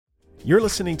You're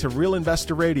listening to Real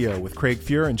Investor Radio with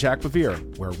Fuhr and Jack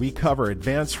BeVier, where we cover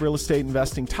advanced real estate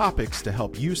investing topics to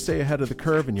help you stay ahead of the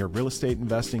curve in your real estate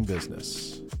investing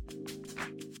business.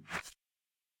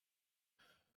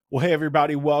 Well, hey,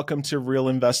 everybody. Welcome to Real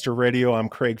Investor Radio. I'm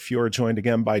Fuhr, joined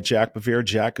again by Jack BeVier.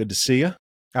 Jack, good to see you.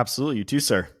 Absolutely. You too,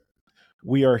 sir.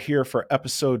 We are here for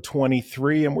episode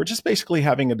 23, and we're just basically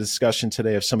having a discussion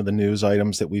today of some of the news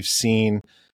items that we've seen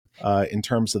in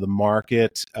terms of the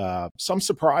market. Some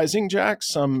surprising, Jack,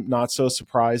 some not so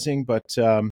surprising, but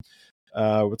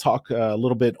we'll talk a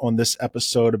little bit on this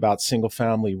episode about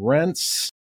single-family rents,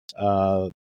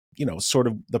 sort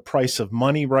of the price of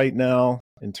money right now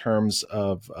in terms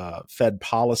of Fed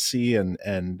policy, and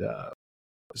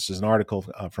this is an article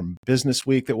from Business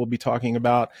Week that we'll be talking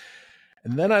about.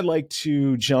 And then I'd like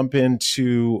to jump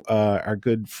into our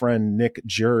good friend, Nick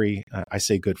Jury. I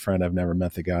say good friend. I've never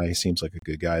met the guy. He seems like a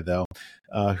good guy, though,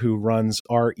 who runs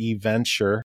RE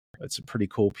Venture. It's a pretty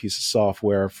cool piece of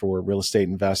software for real estate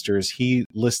investors. He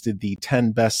listed the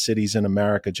 10 best cities in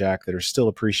America, Jack, that are still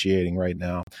appreciating right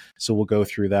now. So we'll go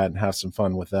through that and have some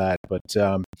fun with that. But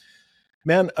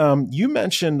you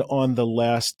mentioned on the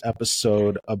last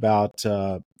episode about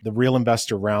the Real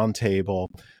Investor Roundtable,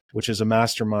 which is a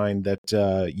mastermind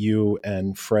that you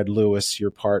and Fred Lewis,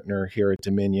 your partner here at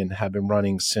Dominion, have been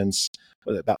running since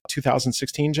about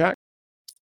 2016, Jack?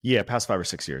 Yeah, past 5 or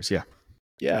 6 years, yeah.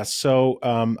 Yeah, so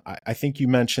I think you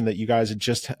mentioned that you guys had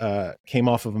just came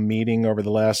off of a meeting over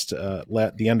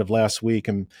the end of last week.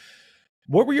 And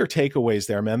what were your takeaways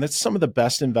there, man? That's some of the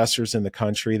best investors in the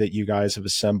country that you guys have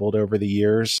assembled over the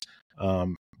years,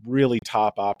 really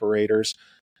top operators.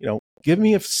 Give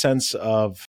me a sense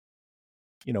of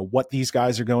what these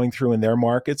guys are going through in their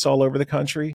markets all over the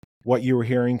country, what you were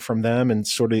hearing from them, and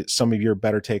sort of some of your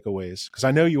better takeaways. Because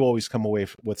I know you always come away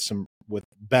with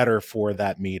better for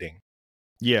that meeting.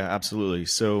 Yeah, absolutely.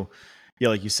 So, yeah,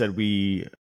 like you said, we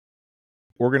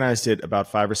organized it about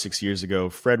 5 or 6 years ago.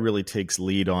 Fred really takes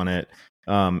lead on it,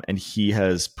 and he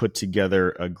has put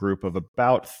together a group of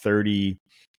about 30.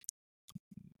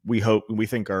 We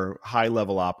think are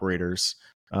high-level operators.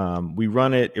 We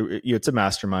run it. It's a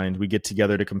mastermind. We get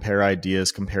together to compare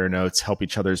ideas, compare notes, help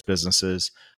each other's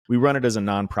businesses. We run it as a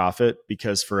nonprofit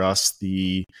because for us,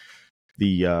 the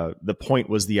point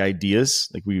was the ideas.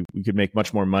 Like we could make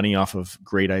much more money off of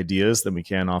great ideas than we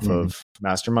can off of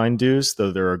mastermind dues.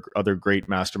 Though there are other great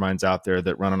masterminds out there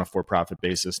that run on a for-profit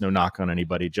basis. No knock on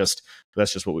anybody.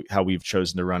 That's just how we've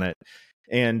chosen to run it.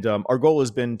 And our goal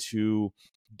has been to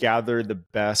gather the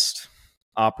best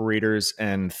operators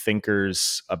and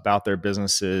thinkers about their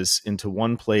businesses into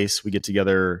one place. We get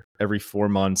together every 4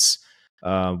 months.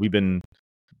 We've been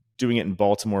doing it in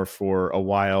Baltimore for a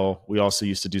while. We also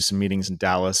used to do some meetings in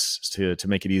Dallas to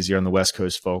make it easier on the West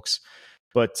Coast folks.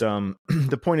 But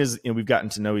the point is, we've gotten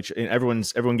to know each, and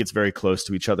everyone gets very close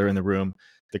to each other in the room.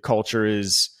 The culture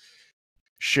is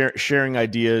sharing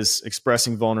ideas,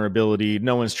 expressing vulnerability.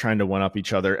 No one's trying to one up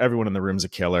each other. Everyone in the room's a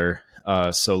killer.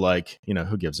 So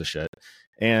who gives a shit?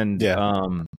 And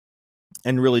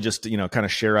and really just kind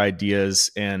of share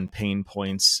ideas and pain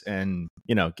points, and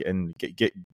and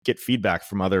get feedback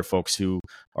from other folks who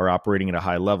are operating at a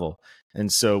high level.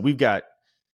 And so we've got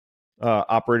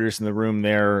operators in the room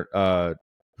there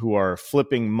who are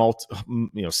flipping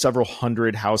several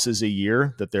hundred houses a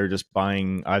year that they're just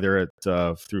buying either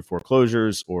through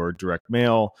foreclosures or direct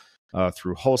mail,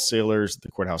 through wholesalers, the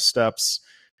courthouse steps.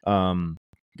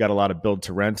 Got a lot of build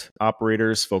to rent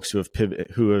operators, folks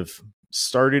who have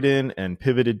started in and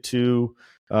pivoted to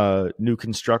new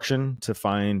construction to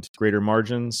find greater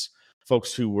margins.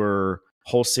 Folks who were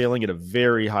wholesaling at a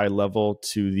very high level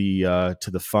to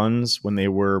the funds when they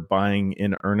were buying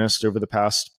in earnest over the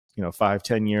past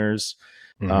 5-10 years.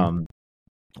 A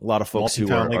lot of folks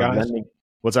who are lending.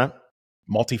 What's that?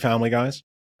 Multifamily guys.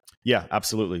 Yeah,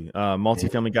 absolutely.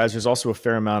 Multifamily guys. There's also a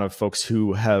fair amount of folks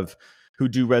who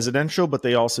do residential, but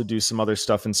they also do some other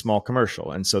stuff in small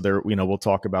commercial. And so we'll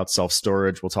talk about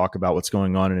self-storage. We'll talk about what's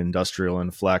going on in industrial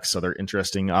and flex, other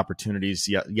interesting opportunities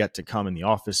yet to come in the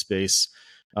office space.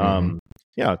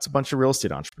 It's a bunch of real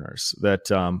estate entrepreneurs that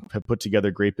have put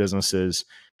together great businesses,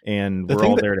 and we're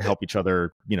all there to help each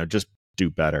other, just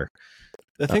do better.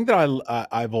 The thing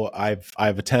that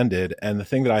I've attended, and the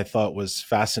thing that I thought was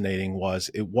fascinating was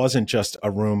it wasn't just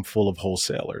a room full of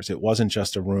wholesalers. It wasn't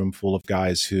just a room full of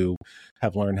guys who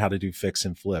have learned how to do fix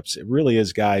and flips. It really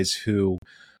is guys who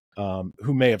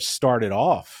may have started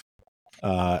off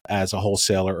as a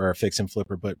wholesaler or a fix and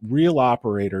flipper, but real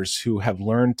operators who have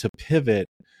learned to pivot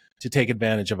to take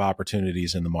advantage of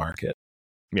opportunities in the market.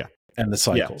 Yeah, and the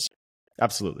cycles. Yeah,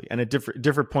 absolutely, and at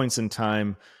different points in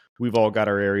time. we've all got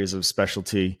our areas of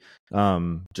specialty,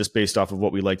 just based off of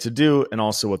what we like to do and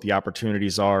also what the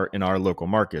opportunities are in our local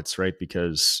markets, right?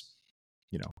 Because,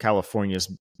 California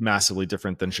is massively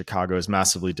different than Chicago, is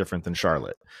massively different than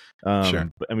Charlotte.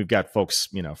 Sure. And we've got folks,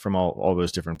 from all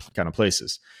those different kind of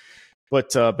places.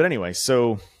 But anyway,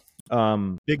 so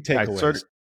Big takeaways.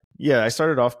 I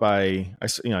started off by,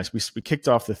 we kicked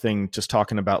off the thing just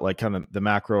talking about like kind of the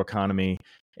macro economy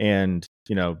and,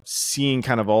 seeing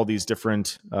kind of all these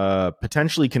different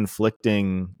potentially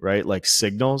conflicting, right, like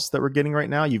signals that we're getting right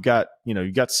now. You've got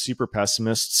super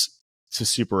pessimists to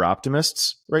super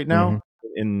optimists right now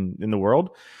in the world.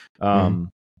 And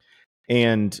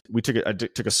I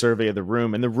took a survey of the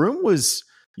room, and the room was,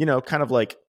 kind of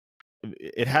like,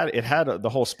 it had the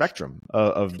whole spectrum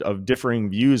of differing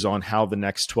views on how the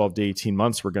next 12 to 18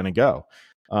 months were going to go.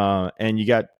 And you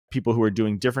got people who are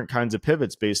doing different kinds of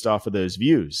pivots based off of those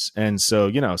views. And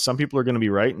so, some people are going to be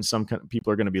right and some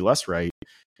people are going to be less right.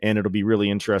 And it'll be really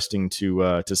interesting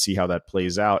to see how that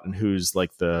plays out and who's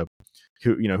like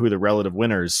who the relative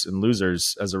winners and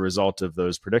losers as a result of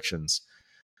those predictions.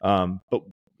 But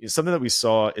something that we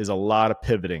saw is a lot of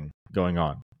pivoting going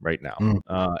on right now.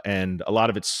 And a lot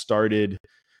of it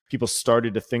people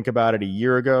started to think about it a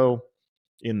year ago.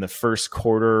 In the first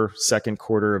quarter, second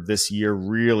quarter of this year,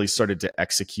 really started to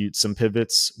execute some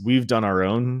pivots. We've done our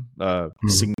own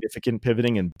significant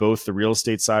pivoting in both the real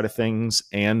estate side of things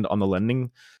and on the lending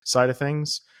side of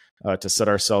things to set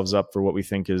ourselves up for what we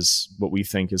think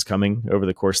is coming over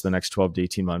the course of the next 12 to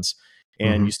 18 months.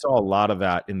 And you saw a lot of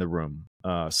that in the room.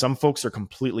 Some folks are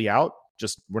completely out.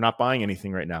 Just, we're not buying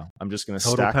anything right now. I'm just going to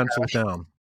stack pencils cash. down.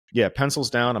 Yeah,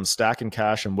 pencils down. I'm stacking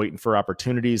cash. I'm waiting for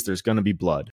opportunities. There's going to be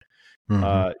blood. You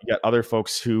got other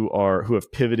folks who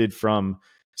have pivoted from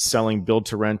selling build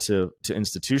to rent to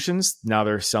institutions. Now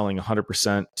they're selling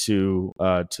 100% to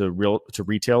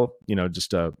retail.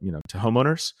 To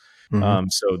homeowners.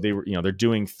 So they're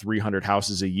doing 300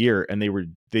 houses a year, and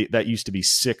that used to be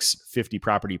 650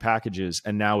 property packages,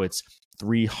 and now it's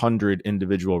 300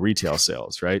 individual retail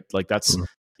sales, right? Like that's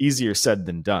easier said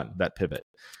than done, that pivot.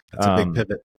 That's a big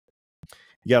pivot.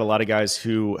 You got a lot of guys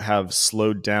who have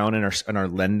slowed down and are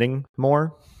lending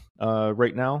more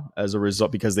right now as a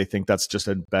result, because they think that's just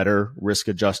a better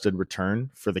risk-adjusted return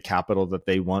for the capital that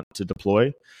they want to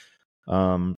deploy.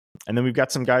 And then we've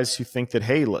got some guys who think that,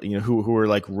 hey, who are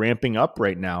like ramping up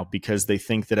right now because they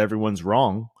think that everyone's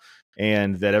wrong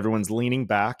and that everyone's leaning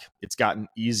back. It's gotten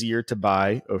easier to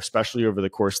buy, especially over the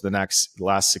course of the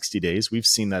last 60 days. We've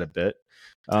seen that a bit.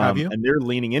 Have you? And they're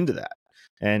leaning into that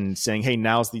and saying, hey,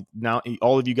 now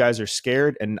all of you guys are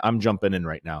scared and I'm jumping in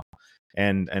right now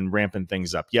and ramping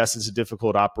things up. Yes, it's a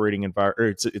difficult operating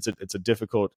environment. It's a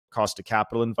difficult cost of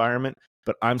capital environment,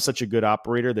 but I'm such a good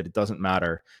operator that it doesn't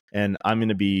matter. And I'm going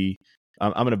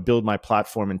to build my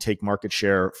platform and take market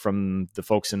share from the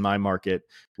folks in my market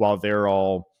while they're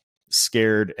all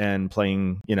scared and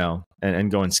playing, and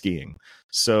going skiing.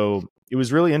 So it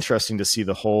was really interesting to see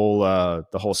the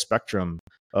whole spectrum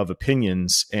of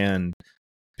opinions and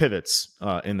pivots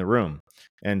in the room.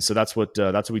 And so that's what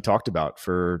we talked about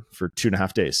for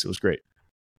 2.5 days. It was great.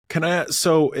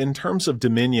 So in terms of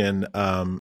Dominion,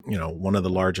 one of the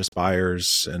largest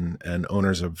buyers and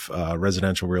owners of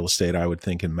residential real estate, I would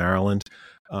think, in Maryland.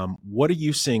 What are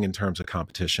you seeing in terms of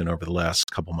competition over the last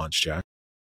couple months, Jack?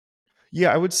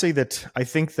 Yeah, I would say that I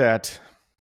think that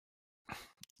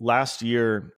last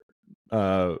year,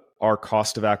 our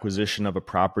cost of acquisition of a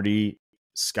property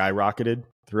skyrocketed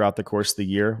throughout the course of the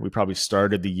year. We probably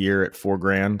started the year at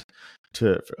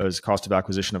 $4,000 as cost of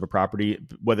acquisition of a property,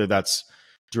 whether that's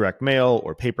direct mail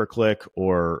or pay-per-click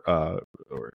or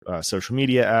social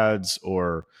media ads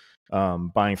or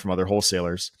buying from other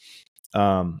wholesalers.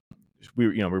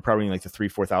 We were probably in like the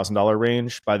 $3,000-$4,000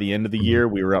 range. By the end of the year,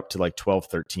 we were up to like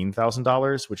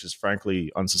 $12,000-$13,000, which is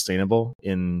frankly unsustainable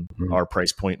in our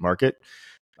price point market.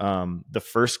 The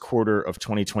first quarter of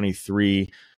 2023,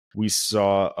 we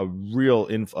saw a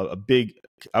big,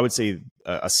 I would say,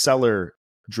 a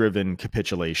seller-driven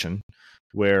capitulation,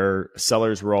 where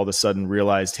sellers were all of a sudden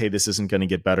realized, hey, this isn't going to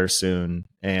get better soon,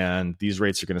 and these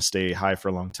rates are going to stay high for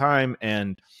a long time.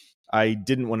 And I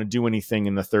didn't want to do anything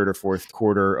in the third or fourth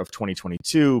quarter of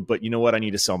 2022, but you know what? I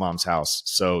need to sell mom's house.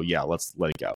 So yeah, let's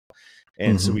let it go.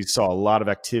 And so we saw a lot of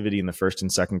activity in the first and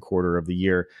second quarter of the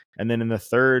year. And then in the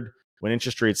third, when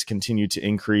interest rates continued to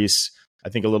increase, I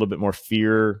think a little bit more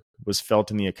fear was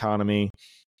felt in the economy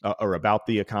or about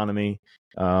the economy.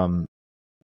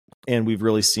 And we've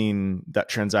really seen that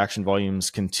transaction volumes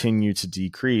continue to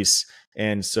decrease.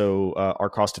 And so our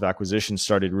cost of acquisition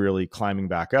started really climbing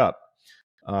back up.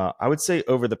 I would say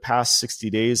over the past 60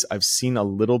 days, I've seen a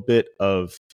little bit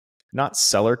of not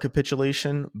seller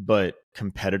capitulation, but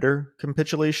competitor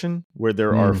capitulation, where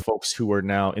there are Mm, folks who are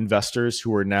now investors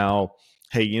who are now,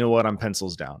 hey, you know what, I'm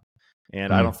pencils down,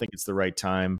 and I mm, don't think it's the right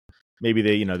time. Maybe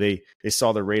they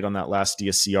saw the rate on that last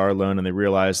DSCR loan and they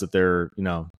realized that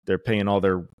they're paying all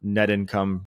their net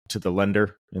income to the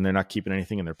lender and they're not keeping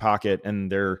anything in their pocket,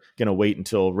 and they're going to wait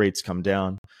until rates come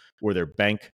down, or their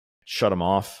bank shut them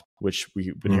off, which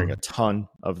we've been hearing a ton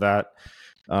of that.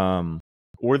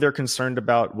 Or they're concerned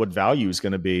about what value is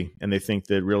going to be, and they think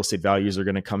that real estate values are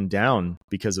going to come down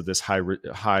because of this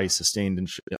high sustained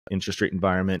interest rate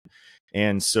environment,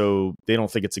 and so they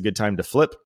don't think it's a good time to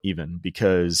flip, even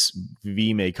because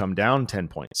V may come down 10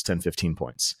 points, 10, 15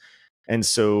 points. And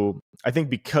so I think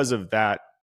because of that,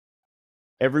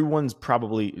 everyone's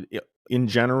probably, in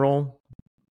general,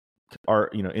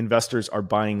 investors are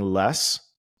buying less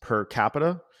per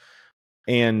capita,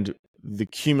 and the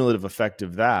cumulative effect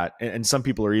of that, and some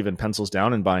people are even pencils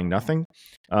down and buying nothing.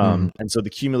 And so the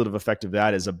cumulative effect of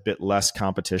that is a bit less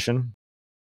competition.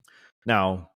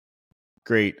 Now,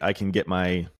 great, I can get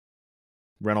my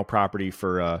rental property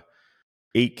for a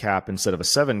 8 cap instead of a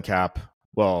 7 cap.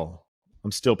 Well,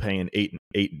 I'm still paying 8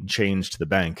 and change to the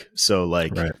bank. So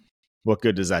right. what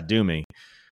good does that do me?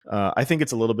 I think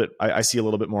it's a little bit, I see a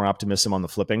little bit more optimism on the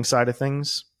flipping side of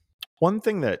things. One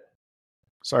thing that,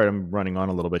 sorry, I'm running on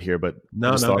a little bit here, but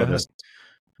I just thought Go of this.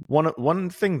 One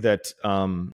thing that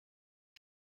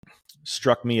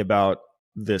struck me about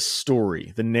this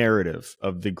story, the narrative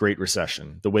of the Great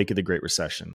Recession, the wake of the Great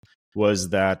Recession, was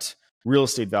that real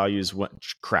estate values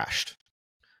crashed,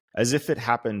 as if it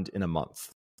happened in a month.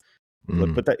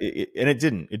 But it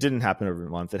didn't. It didn't happen over a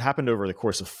month. It happened over the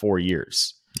course of 4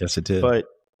 years. Yes, it did.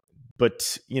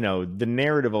 But the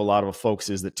narrative of a lot of folks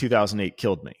is that 2008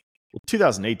 killed me. Well,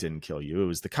 2008 didn't kill you. It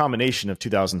was the combination of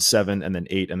 2007 and then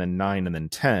 8 and then 9 and then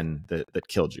 10 that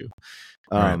killed you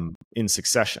in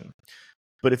succession.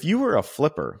 But if you were a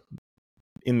flipper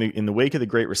in the wake of the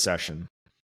Great Recession,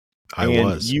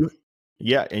 and you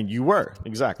were,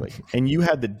 exactly, and you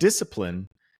had the discipline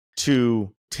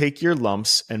to take your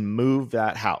lumps and move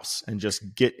that house and just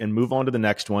move on to the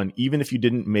next one, even if you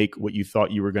didn't make what you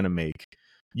thought you were going to make,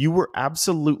 you were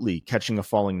absolutely catching a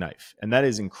falling knife. And that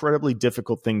is an incredibly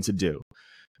difficult thing to do.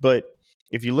 But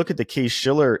if you look at the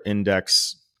Case-Shiller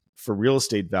index for real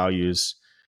estate values,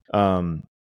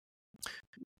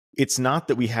 it's not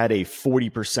that we had a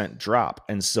 40% drop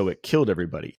and so it killed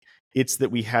everybody. It's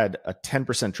that we had a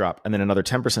 10% drop and then another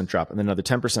 10% drop and then another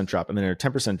 10% drop and then a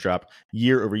 10% drop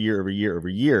year over year over year over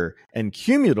year. And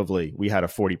cumulatively, we had a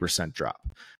 40% drop.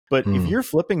 But if your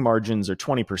flipping margins are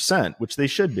 20%, which they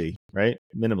should be, right,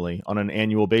 minimally on an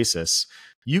annual basis,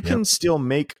 you can still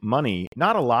make money,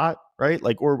 not a lot, right?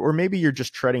 Like, or maybe you're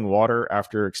just treading water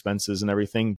after expenses and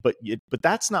everything, but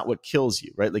that's not what kills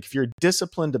you, right? Like if you're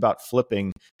disciplined about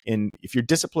flipping, and if you're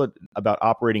disciplined about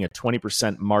operating a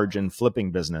 20% margin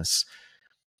flipping business,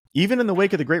 even in the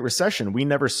wake of the Great Recession, we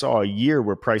never saw a year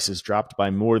where prices dropped by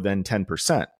more than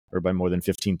 10% or by more than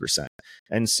 15%.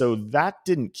 And so that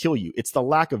didn't kill you. It's the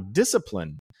lack of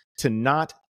discipline to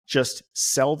not just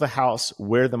sell the house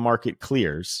where the market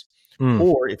clears.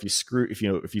 Or if you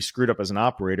screwed up as an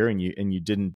operator and you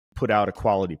didn't put out a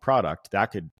quality product,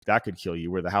 that could kill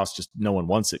you, where the house just no one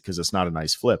wants it because it's not a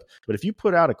nice flip. But if you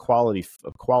put out a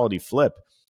quality flip,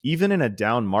 even in a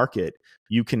down market,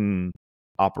 you can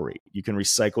operate. You can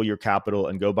recycle your capital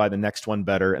and go buy the next one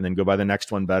better, and then go buy the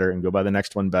next one better, and go buy the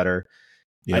next one better.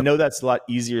 Yep. I know that's a lot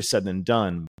easier said than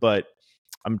done, but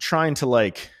I'm trying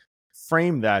to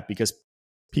frame that because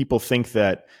people think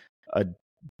that a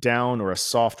down or a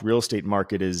soft real estate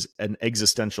market is an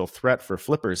existential threat for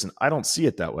flippers. And I don't see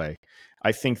it that way.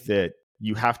 I think that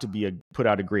you have to put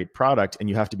out a great product, and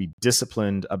you have to be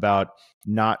disciplined about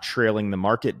not trailing the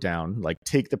market down. Like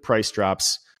take the price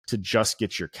drops to just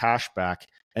get your cash back,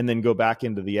 and then go back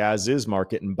into the as is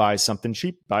market and buy something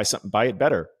cheap, buy it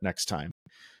better next time.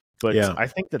 But I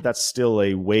think that that's still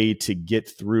a way to get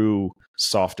through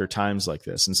softer times like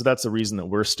this. And so that's the reason that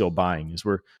we're still buying, is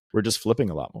we're just flipping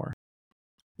a lot more.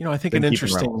 I think an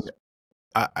interesting,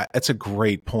 it's a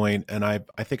great point, and I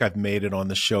think I've made it on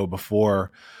the show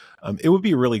before. It would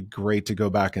be really great to go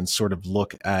back and sort of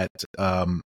look at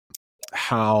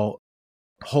how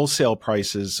wholesale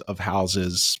prices of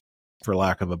houses, for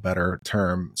lack of a better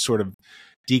term, sort of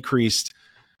decreased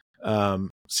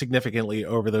significantly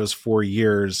over those 4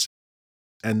 years.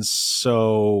 And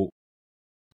so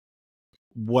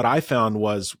what I found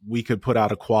was we could put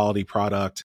out a quality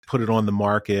product, put it on the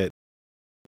market,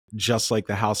 just like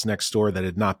the house next door that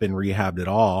had not been rehabbed at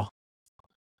all.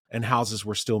 And houses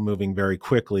were still moving very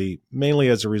quickly, mainly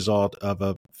as a result of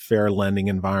a fair lending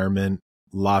environment,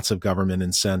 lots of government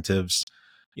incentives.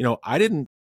 I didn't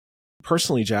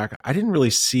personally, Jack, I didn't really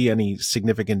see any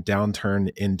significant downturn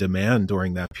in demand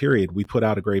during that period. We put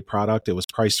out a great product. It was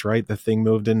priced right. The thing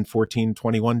moved in 14,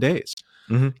 21 days,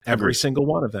 every single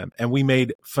one of them. And we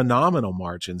made phenomenal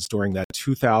margins during that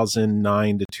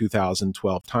 2009 to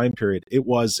 2012 time period. It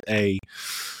was it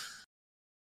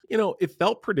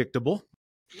felt predictable.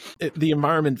 The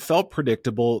environment felt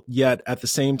predictable, yet at the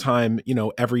same time,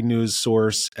 every news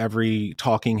source, every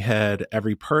talking head,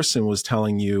 every person was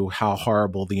telling you how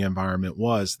horrible the environment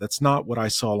was. That's not what I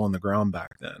saw on the ground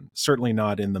back then. Certainly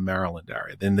not in the Maryland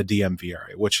area, in the DMV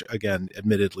area, which again,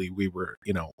 admittedly, we were,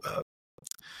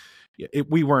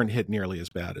 we weren't hit nearly as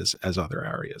bad as other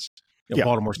areas.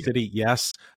 Baltimore City,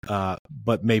 yes,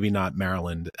 but maybe not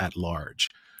Maryland at large.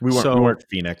 We weren't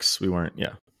Phoenix. We weren't,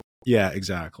 yeah. Yeah,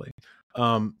 exactly.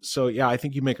 I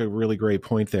think you make a really great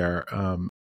point there.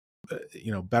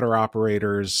 Better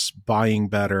operators, buying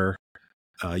better,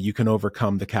 you can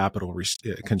overcome the capital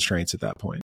constraints at that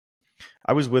point.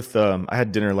 I was I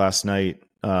had dinner last night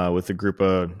with a group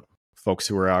of folks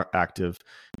who were active,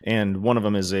 and one of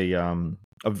them is one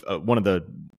of the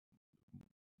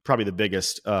probably the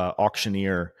biggest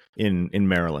auctioneer in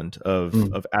Maryland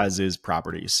of as-is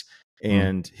properties.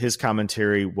 And his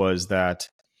commentary was that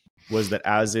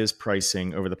as-is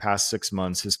pricing over the past 6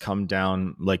 months has come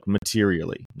down like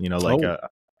materially. A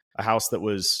house that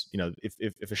was,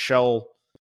 if a shell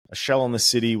in the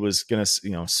city was gonna,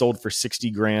 sold for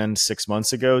 $60,000 6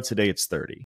 months ago, today it's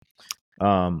 30.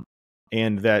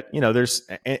 And that, there's,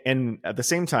 and at the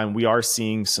same time, we are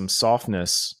seeing some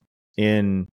softness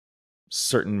in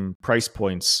certain price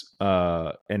points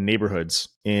and neighborhoods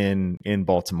in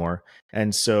Baltimore.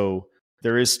 And so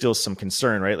there is still some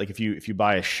concern, right? Like if you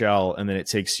buy a shell and then it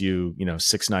takes you,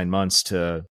 6-9 months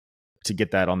to get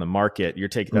that on the market, you're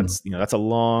taking that's a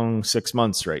long 6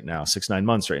 months right now, 6-9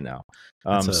 months right now.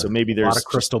 So maybe there's a lot of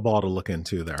crystal ball to look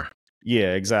into there.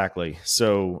 Yeah, exactly.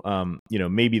 So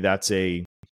maybe that's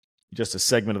just a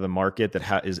segment of the market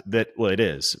it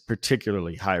is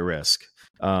particularly high risk.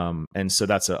 And so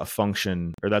that's a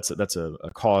function, or that's a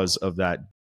cause of that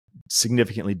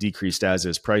significantly decreased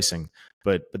as-is pricing.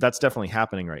 But that's definitely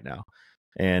happening right now.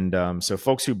 And so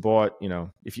folks who bought,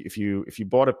 if you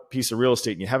bought a piece of real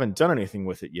estate and you haven't done anything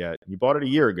with it yet, you bought it a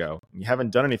year ago and you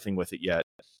haven't done anything with it yet,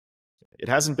 it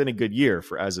hasn't been a good year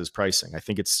for as-is pricing. I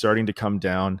think it's starting to come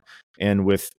down, and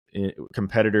with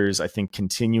competitors, I think,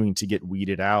 continuing to get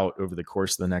weeded out over the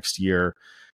course of the next year,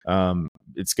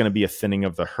 it's going to be a thinning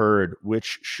of the herd,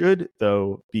 which should,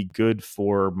 though, be good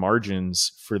for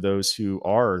margins for those who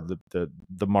are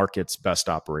the market's best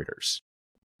operators.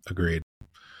 Agreed.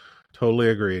 Totally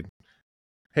agreed.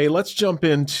 Hey, let's jump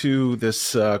into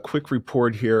this quick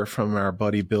report here from our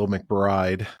buddy Bill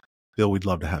McBride. Bill, we'd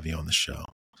love to have you on the show.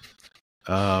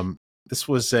 This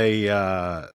was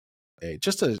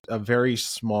just a very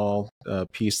small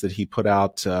piece that he put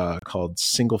out called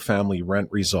Single Family Rent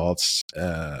Results.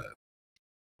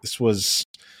 This was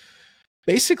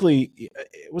basically,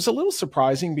 it was a little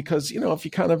surprising because, if you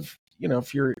kind of,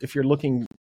 if you're looking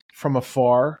from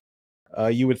afar,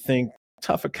 you would think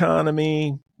tough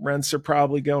economy, rents are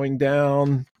probably going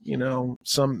down,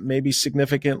 some maybe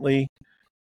significantly.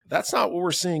 That's not what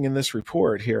we're seeing in this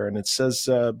report here. And it says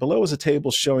below is a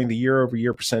table showing the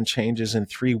year-over-year percent changes in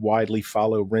 3 widely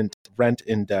followed rent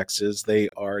indexes. They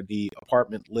are the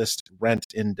Apartment List Rent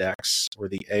Index, or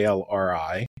the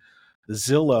ALRI, the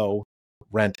Zillow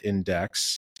Rent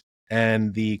Index,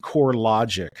 and the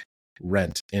CoreLogic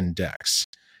Rent Index.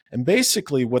 And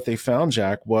basically what they found,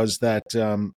 Jack, was that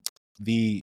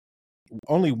the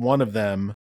only one of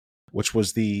them, which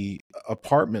was the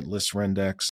Apartment List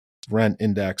Rent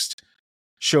Indexed,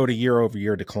 showed a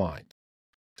year-over-year decline.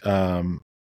 The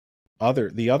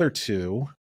other two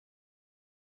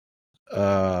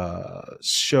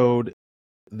showed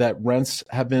that rents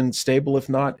have been stable, if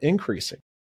not increasing.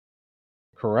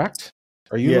 Correct?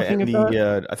 Are you looking at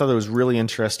that? I thought that was really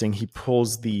interesting. He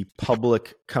pulls the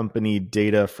public company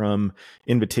data from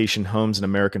Invitation Homes and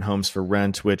American Homes for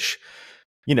Rent, which,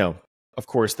 of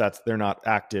course, they're not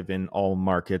active in all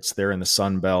markets. They're in the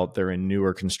Sun Belt. They're in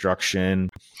newer construction.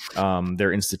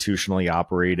 They're institutionally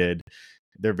operated.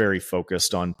 They're very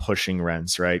focused on pushing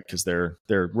rents, right? Because they're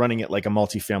running it like a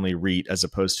multifamily REIT as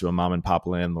opposed to a mom and pop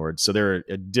landlord. So they're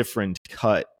a different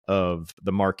cut of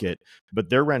the market, but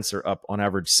their rents are up on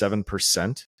average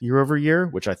 7% year over year,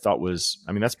 which I thought was,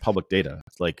 that's public data,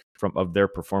 like of their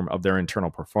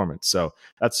internal performance. So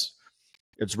it's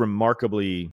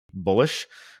remarkably bullish.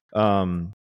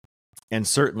 And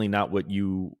certainly not what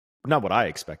I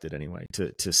expected anyway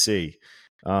to see.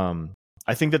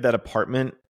 I think that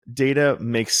apartment data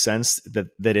makes sense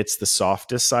that it's the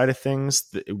softest side of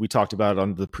things. We talked about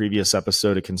on the previous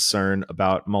episode a concern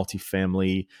about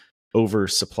multifamily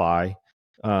oversupply.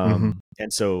 And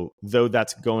so though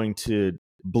that's going to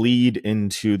bleed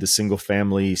into the single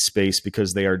family space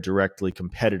because they are directly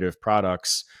competitive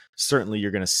products, certainly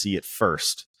you're going to see it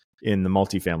first in the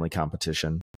multifamily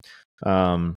competition.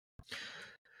 And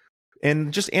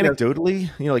just anecdotally,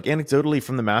 anecdotally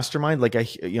from the mastermind, like I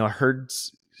heard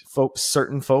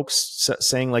certain folks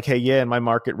saying like, hey, yeah, in my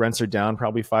market, rents are down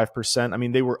probably 5%. I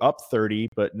mean, they were up 30,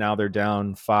 but now they're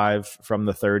down 5 from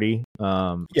the 30.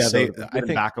 I think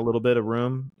back a little bit of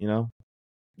room,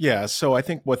 Yeah. So I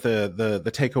think what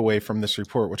the takeaway from this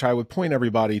report, which I would point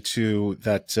everybody to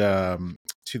that,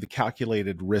 to the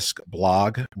Calculated Risk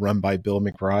blog run by Bill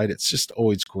McBride. It's just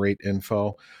always great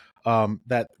info.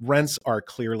 That rents are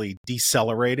clearly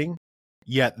decelerating,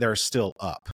 yet they're still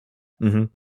up,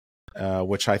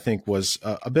 which I think was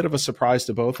a bit of a surprise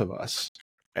to both of us.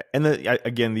 And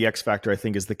the X factor, I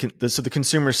think, is so the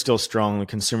consumer's still strong. The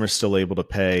consumer's still able to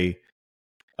pay.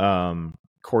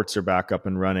 Courts are back up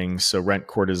and running, so rent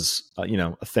court is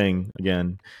a thing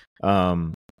again.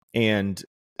 And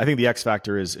I think the X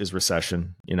factor is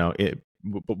recession.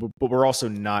 But we're also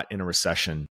not in a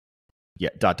recession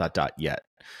yet. Yet.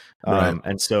 Right.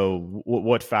 And so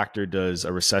what factor does a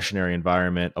recessionary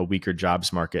environment, a weaker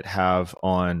jobs market have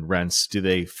on rents? Do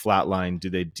they flatline?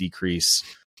 Do they decrease?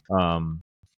 And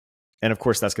of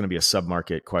course, that's going to be a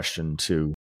sub-market question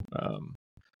too.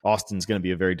 Austin's going to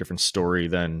be a very different story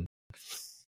than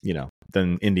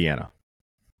Indiana.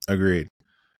 Agreed.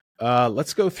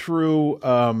 Let's go through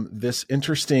this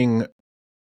interesting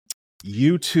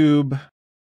YouTube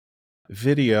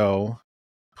video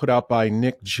put out by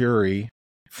Nick Jury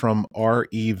from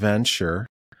RE Venture.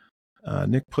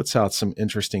 Nick puts out some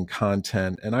interesting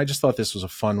content, and I just thought this was a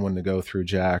fun one to go through,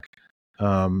 Jack.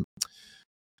 If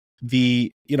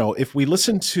we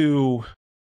listen to,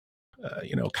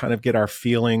 kind of get our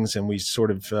feelings, and we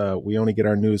sort of, we only get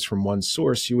our news from one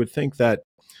source, you would think that,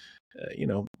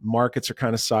 markets are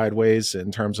kind of sideways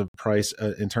in terms of price,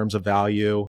 in terms of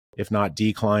value, if not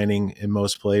declining in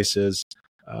most places.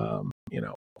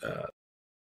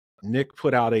 Nick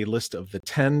put out a list of the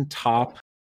 10 top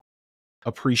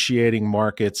appreciating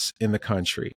markets in the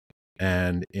country.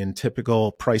 And in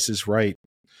typical Price is Right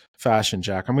fashion,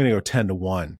 Jack, I'm going to go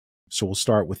 10-1. So we'll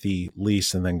start with the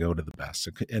least and then go to the best.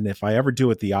 And if I ever do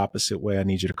it the opposite way, I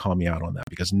need you to call me out on that,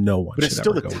 because no one But should it's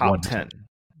still ever the go top 10,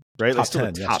 right? It's still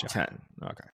the top 10.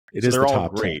 Okay. It is they're the all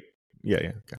top great. 10. Yeah.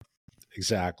 Okay.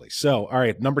 Exactly. So, all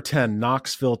right, number 10,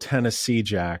 Knoxville, Tennessee,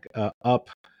 Jack, up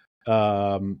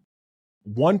 1%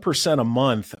 a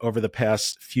month over the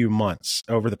past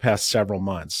several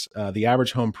months. The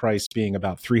average home price being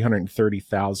about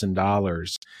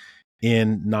 $330,000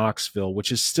 in Knoxville,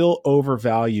 which is still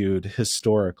overvalued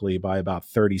historically by about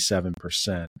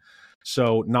 37%.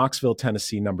 So Knoxville,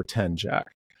 Tennessee, number 10,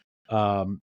 Jack.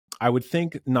 I would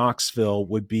think Knoxville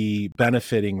would be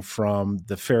benefiting from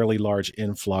the fairly large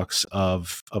influx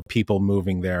of people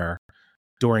moving there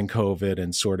during COVID,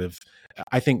 and sort of,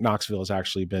 I think Knoxville has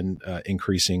actually been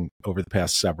increasing over the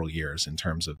past several years in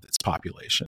terms of its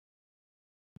population.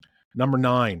 Number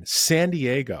 9, San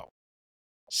Diego.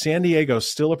 San Diego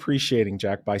still appreciating,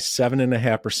 Jack, by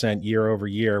 7.5% year over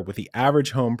year, with the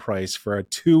average home price for a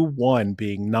 2-1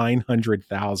 being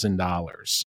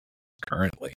 $900,000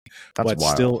 currently. That's but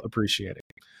wild. Still appreciating.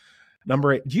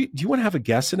 Number 8, do you want to have a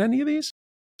guess at any of these?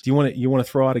 Do you want to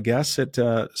throw out a guess at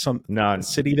some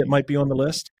city that might be on the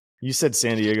list? You said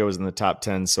San Diego was in the top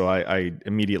 10, so I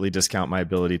immediately discount my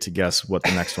ability to guess what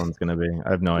the next one's going to be. I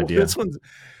have no idea.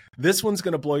 This one's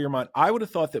going to blow your mind. I would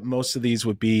have thought that most of these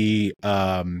would be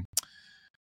probably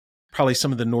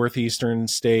some of the northeastern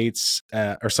states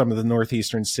or some of the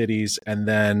northeastern cities, and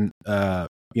then the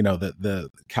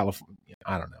California.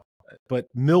 I don't know. But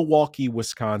Milwaukee,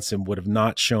 Wisconsin would have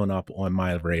not shown up on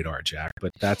my radar, Jack.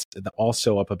 But that's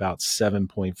also up about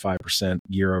 7.5%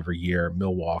 year over year,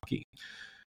 Milwaukee.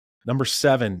 Number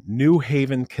 7, New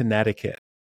Haven, Connecticut.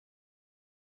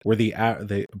 Where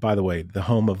by the way, the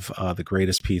home of the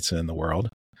greatest pizza in the world.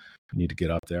 We need to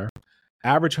get up there.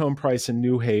 Average home price in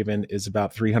New Haven is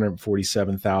about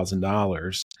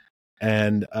 $347,000,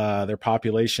 and their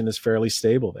population is fairly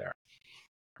stable there.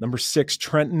 Number 6,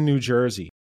 Trenton, New Jersey,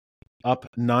 up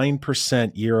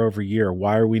 9% year over year.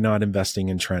 Why are we not investing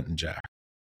in Trenton, Jack?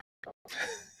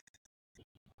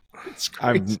 It's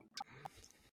crazy.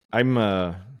 I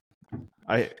love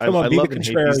and hate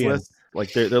these lists.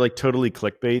 Like they're like totally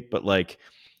clickbait, but like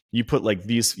you put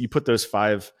those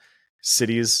 5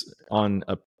 cities on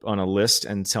on a list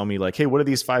and tell me like, hey, what do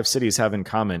these 5 cities have in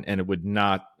common? And I would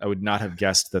not have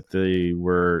guessed that they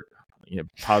were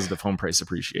positive home price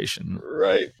appreciation.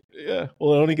 Right. Yeah.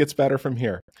 Well, it only gets better from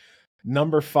here.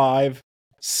 Number 5,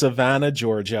 Savannah,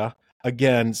 Georgia.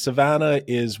 Again, Savannah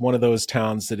is one of those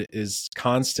towns that is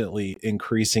constantly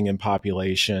increasing in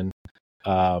population.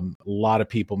 A lot of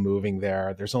people moving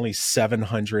there. There's only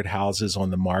 700 houses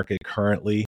on the market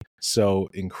currently, so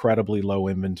incredibly low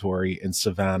inventory in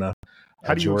Savannah,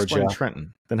 How do you Georgia. explain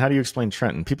Trenton? Then how do you explain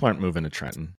Trenton? People aren't moving to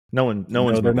Trenton. No one's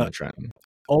moving to Trenton.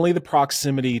 Only the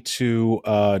proximity to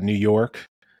New York.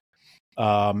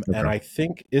 Okay. And I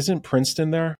think, isn't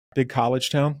Princeton there? Big college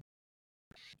town.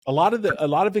 A lot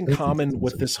of in common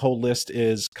with this whole list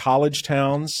is college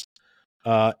towns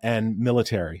and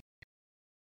military.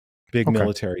 Big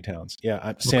military towns.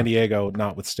 Yeah. San Diego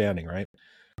notwithstanding, right?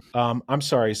 I'm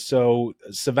sorry. So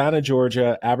Savannah,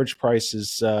 Georgia, average price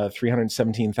is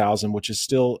 $317,000, which is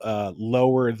still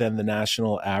lower than the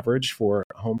national average for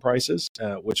home prices,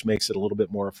 which makes it a little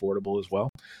bit more affordable as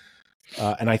well.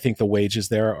 And I think the wages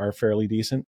there are fairly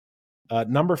decent.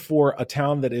 Number 4, a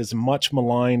town that is much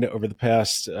maligned over the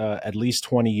past at least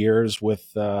 20 years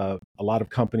with a lot of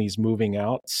companies moving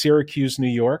out, Syracuse, New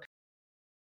York.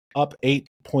 Up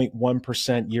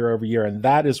 8.1% year over year. And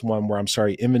that is one where,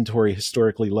 inventory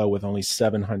historically low with only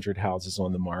 700 houses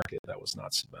on the market. That was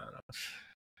not Savannah.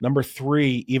 Number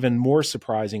 3, even more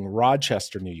surprising,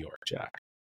 Rochester, New York, Jack.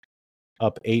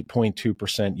 Up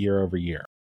 8.2% year over year.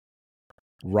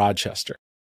 Rochester.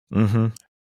 Mm-hmm.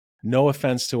 No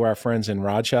offense to our friends in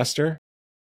Rochester.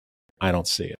 I don't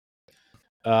see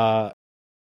it.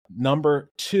 Number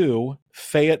 2,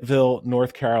 Fayetteville,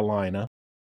 North Carolina.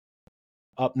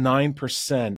 Up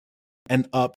 9% and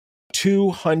up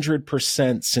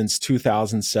 200% since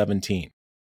 2017,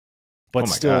 but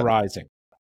still rising.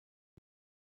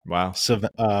 Wow. So,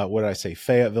 what did I say?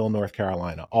 Fayetteville, North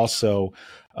Carolina. Also,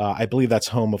 I believe that's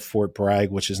home of Fort Bragg,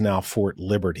 which is now Fort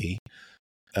Liberty.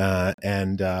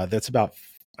 And that's about,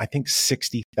 I think,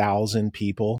 60,000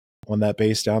 people on that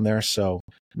base down there. So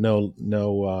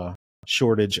no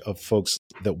shortage of folks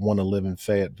that want to live in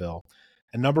Fayetteville.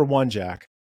 And number 1, Jack.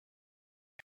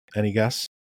 Any guess?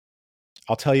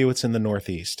 I'll tell you it's in the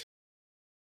Northeast.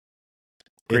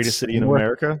 Greatest city in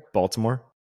America? Baltimore.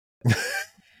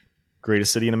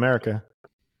 Greatest city in America.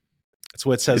 That's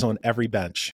what it says on every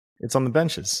bench. It's on the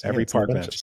benches. Every park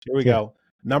bench. Here we go.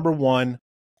 Number 1,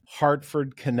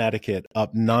 Hartford, Connecticut,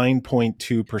 up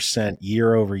 9.2%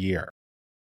 year over year.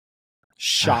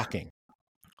 Shocking.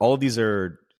 All of these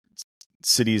are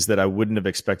cities that I wouldn't have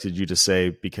expected you to say,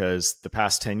 because the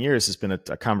past 10 years has been a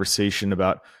conversation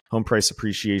about home price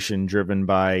appreciation driven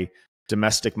by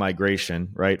domestic migration,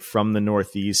 right? From the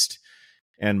Northeast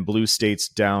and blue states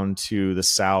down to the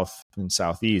South and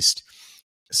Southeast.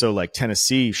 So like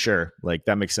Tennessee, sure, like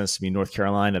that makes sense to me. North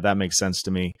Carolina, that makes sense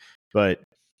to me. But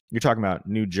you're talking about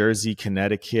New Jersey,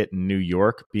 Connecticut, and New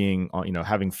York being,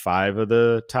 having 5 of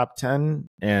the top 10,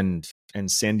 and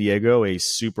San Diego, a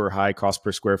super high cost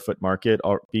per square foot market,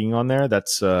 being on there.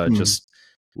 That's just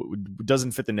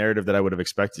doesn't fit the narrative that I would have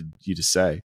expected you to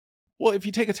say. Well, if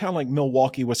you take a town like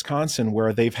Milwaukee, Wisconsin,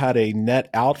 where they've had a net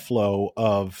outflow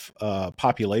of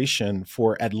population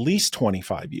for at least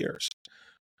 25 years,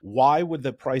 why would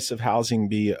the price of housing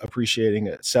be appreciating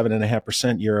at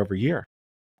 7.5% year over year?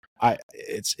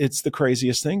 It's the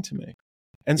craziest thing to me.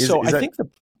 And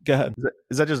go ahead.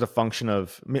 Is that just a function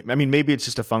of, maybe it's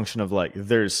just a function of like,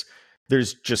 there's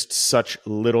just such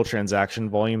little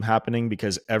transaction volume happening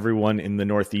because everyone in the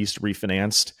Northeast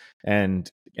refinanced,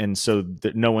 and so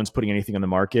that no one's putting anything on the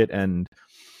market. And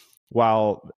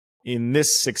while in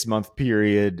this 6-month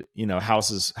period,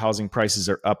 housing prices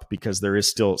are up because there is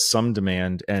still some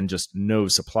demand and just no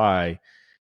supply.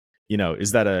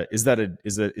 Is that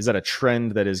a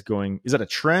trend that is going? Is that a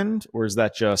trend, or is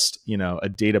that just a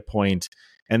data point?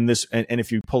 And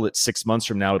if you pull it 6 months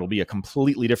from now, it'll be a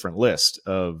completely different list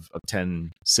of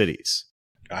 10 cities.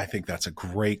 I think that's a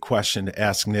great question to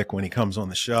ask Nick when he comes on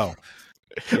the show.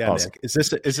 Yeah, awesome. Nick,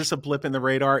 is this a blip in the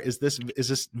radar? Is this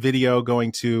video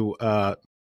going to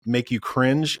make you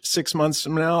cringe 6 months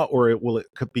from now, or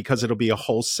because it'll be a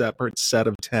whole separate set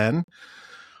of 10?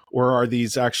 Or are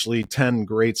these actually 10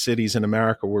 great cities in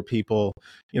America where people,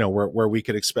 where we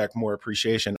could expect more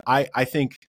appreciation? I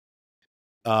think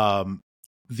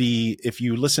if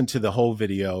you listen to the whole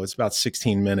video, it's about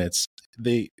 16 minutes.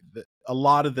 A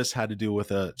lot of this had to do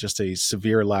with just a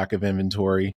severe lack of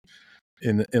inventory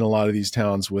in a lot of these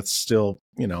towns with still,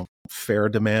 fair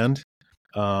demand.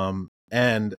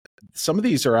 And some of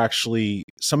these are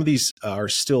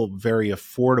still very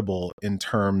affordable in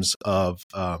terms of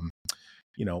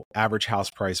average house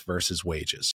price versus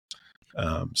wages.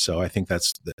 So I think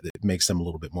it makes them a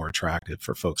little bit more attractive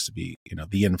for folks to be,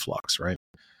 the influx, right?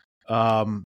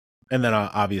 And then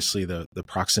obviously the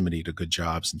proximity to good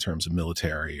jobs in terms of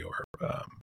military or,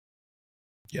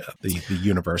 the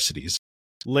universities.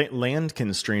 Land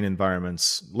constrained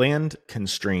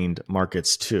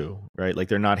markets too, right? Like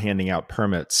they're not handing out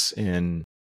permits in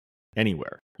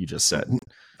anywhere. You just said.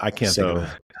 I can't think of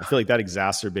that. I feel like that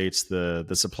exacerbates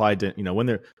the supply.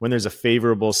 When there's a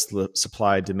favorable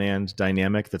supply demand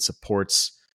dynamic that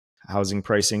supports housing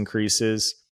price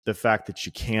increases, the fact that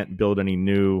you can't build any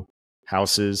new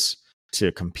houses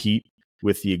to compete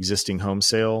with the existing home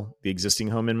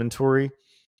inventory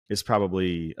is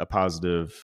probably a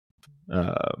positive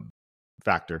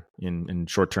factor in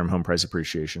short-term home price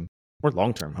appreciation or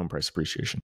long-term home price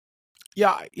appreciation.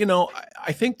 Yeah,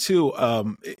 I think too,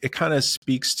 it kind of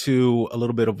speaks to a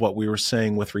little bit of what we were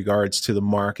saying with regards to the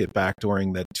market back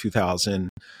during the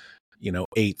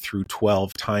 2008 through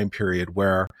 12 time period,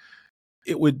 where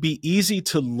it would be easy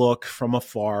to look from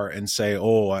afar and say,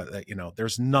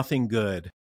 there's nothing good.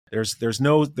 There's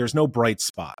no bright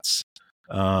spots.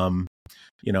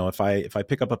 If I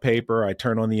pick up a paper, I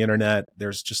turn on the internet,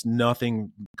 there's just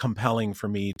nothing compelling for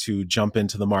me to jump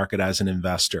into the market as an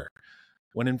investor.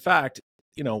 When in fact,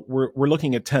 we're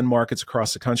looking at 10 markets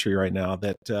across the country right now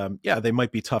that, they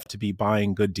might be tough to be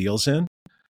buying good deals in,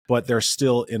 but they're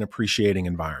still in appreciating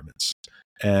environments.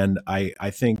 And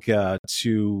I think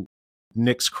to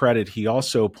Nick's credit, he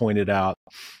also pointed out,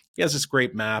 he has this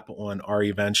great map on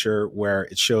RE Venture where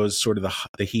it shows sort of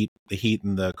the heat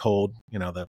and the cold,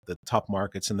 the top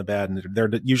markets and the bad. And they're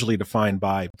usually defined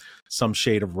by some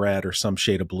shade of red or some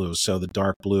shade of blue. So the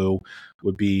dark blue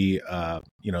would be,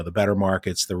 the better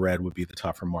markets. The red would be the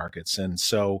tougher markets. And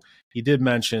so he did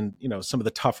mention, some of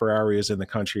the tougher areas in the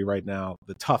country right now.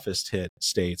 The toughest hit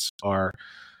states are,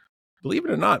 believe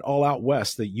it or not, all out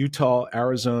west. The Utah,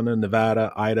 Arizona,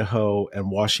 Nevada, Idaho,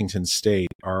 and Washington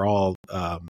State are all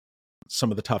some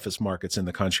of the toughest markets in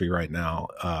the country right now,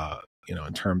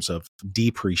 in terms of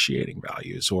depreciating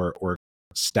values or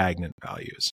stagnant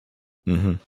values.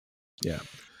 Mm-hmm. Yeah.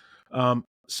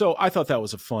 So I thought that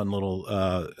was a fun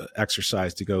little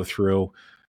exercise to go through.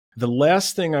 The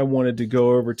last thing I wanted to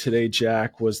go over today,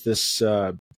 Jack, was this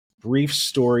brief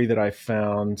story that I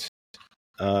found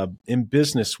in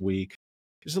Business Week.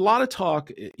 There's a lot of talk,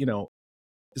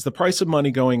 is the price of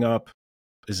money going up?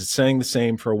 Is it staying the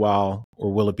same for a while,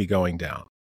 or will it be going down?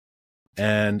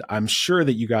 And I'm sure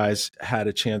that you guys had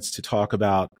a chance to talk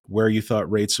about where you thought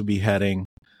rates would be heading,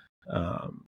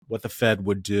 what the Fed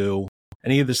would do.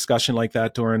 Any discussion like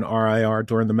that during RIR,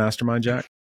 during the mastermind, Jack?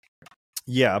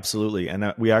 Yeah, absolutely.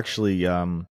 And we actually,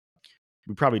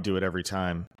 we probably do it every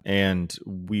time. And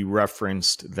we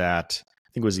referenced that, I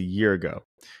think it was a year ago.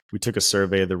 We took a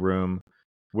survey of the room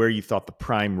where you thought the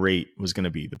prime rate was going to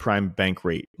be, the prime bank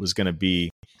rate was going to be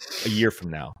a year from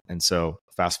now. And so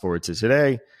fast forward to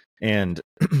today, and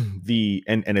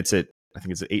and it's at, I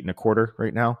think it's at 8.25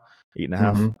 right now,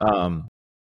 8.5. Mm-hmm.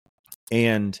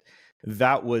 And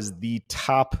that was the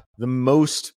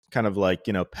most kind of like,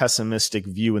 pessimistic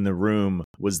view in the room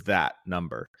was that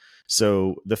number.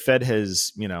 So the Fed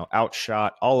has,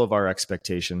 outshot all of our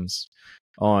expectations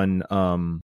on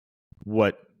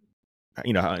what,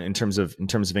 in terms of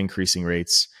increasing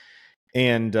rates.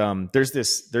 And there's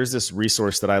this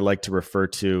resource that I like to refer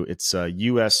to. It's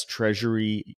US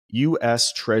Treasury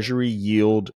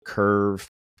Yield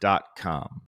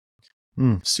Curve.com.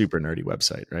 Super nerdy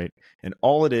website, right? And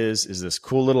all it is this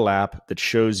cool little app that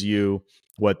shows you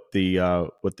what the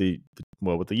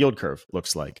yield curve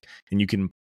looks like. And you can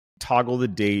toggle the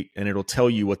date and it'll tell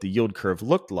you what the yield curve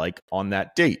looked like on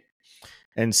that date.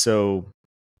 And so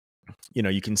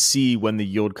you can see when the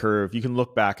yield curve, you can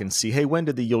look back and see, hey, when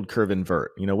did the yield curve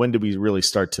invert? When did we really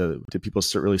did people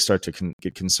really start to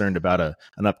get concerned about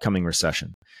an upcoming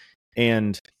recession?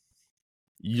 And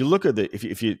you look at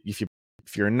if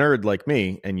you're a nerd like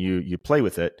me and you play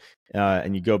with it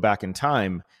and you go back in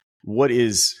time, what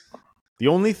is the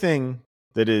only thing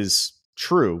that is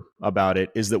true about it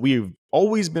is that we've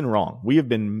always been wrong. We have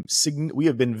been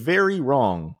very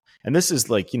wrong. And this is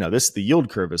like, the yield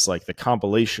curve is like the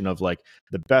compilation of like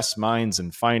the best minds in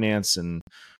finance and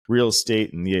real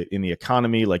estate and in the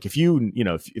economy. Like if you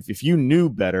knew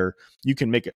better, you can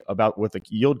make it about what the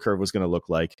yield curve was going to look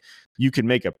like. You can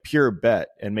make a pure bet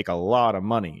and make a lot of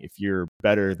money if you're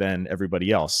better than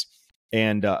everybody else.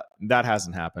 And that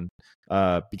hasn't happened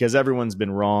because everyone's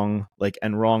been wrong,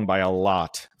 and wrong by a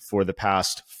lot for the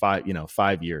past 5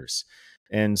 years.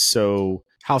 And so,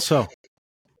 how so?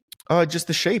 Just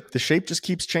the shape. The shape just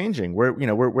keeps changing. Where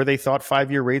they thought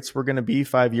 5-year rates were going to be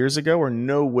 5 years ago, are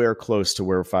nowhere close to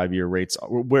where 5-year rates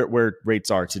where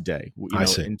rates are today. I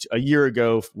see. A year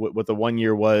ago, what the 1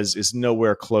 year was is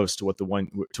nowhere close to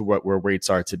where rates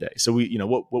are today. So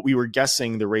what we were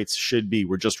guessing the rates should be,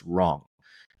 were just wrong.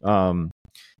 And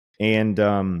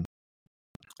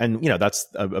that's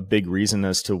a big reason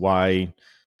as to why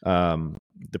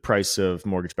the price of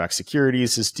mortgage-backed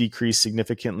securities has decreased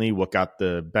significantly. What got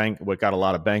a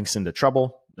lot of banks into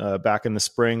trouble back in the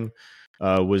spring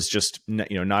was just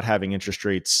not having interest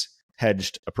rates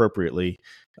hedged appropriately.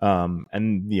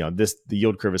 The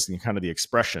yield curve is kind of the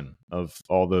expression of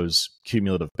all those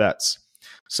cumulative bets.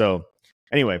 So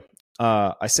anyway,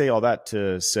 I say all that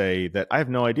to say that I have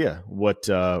no idea what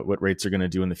rates are going to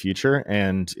do in the future,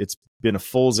 and it's been a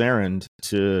fool's errand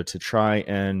to try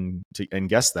and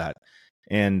guess that.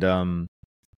 And I'm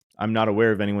not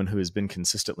aware of anyone who has been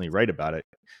consistently right about it,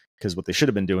 because what they should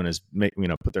have been doing is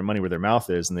put their money where their mouth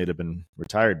is, and they'd have been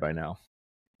retired by now.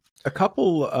 A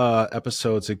couple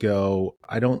episodes ago,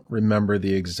 I don't remember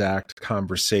the exact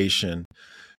conversation,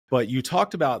 but you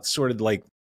talked about sort of like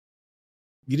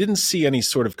you didn't see any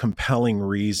sort of compelling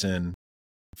reason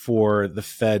for the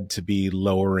Fed to be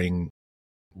lowering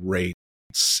rates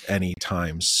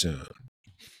anytime soon.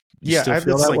 You still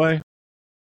feel that way?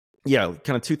 Yeah,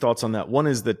 kind of two thoughts on that. One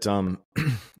is that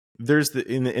there's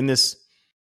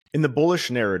in the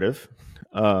bullish narrative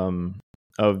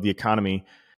of the economy,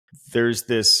 there's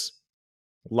this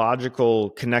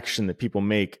logical connection that people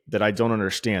make that I don't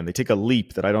understand. They take a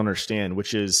leap that I don't understand,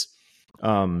 which is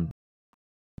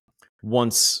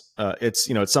once at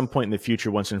some point in the future,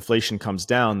 once inflation comes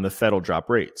down, the Fed will drop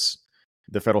rates.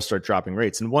 The Fed will start dropping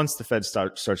rates, and once the Fed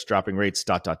starts dropping rates, ...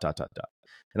 And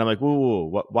I'm like,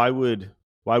 whoa, why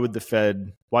would the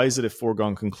Fed? Why is it a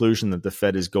foregone conclusion that the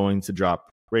Fed is going to drop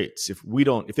rates if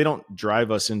they don't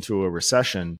drive us into a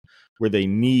recession where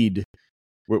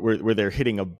where they're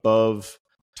hitting above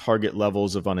target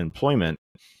levels of unemployment?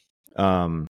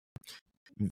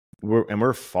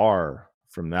 We're far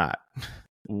from that.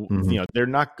 Mm-hmm. They're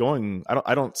not going.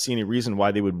 I don't see any reason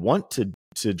why they would want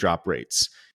to drop rates.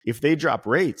 If they drop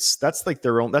rates, that's like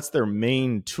that's their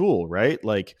main tool, right?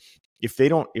 Like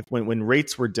when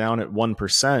rates were down at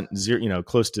 1%,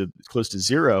 close to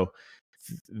zero,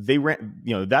 they ran,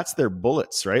 that's their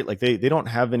bullets, right? Like they don't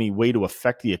have any way to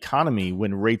affect the economy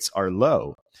when rates are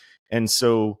low. And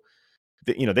so,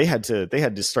 they had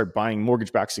to start buying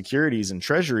mortgage-backed securities and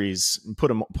treasuries and put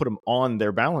them on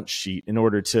their balance sheet in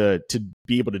order to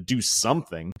be able to do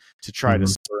something to try to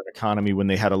spur an economy when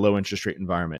they had a low interest rate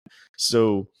environment.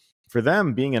 So for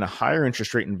them, being in a higher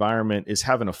interest rate environment is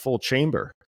having a full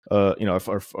chamber,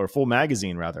 or full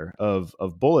magazine rather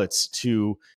of bullets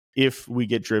to, if we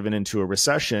get driven into a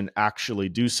recession, actually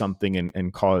do something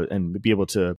and be able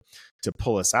to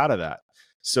pull us out of that.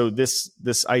 So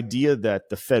this idea that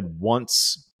the Fed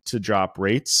wants to drop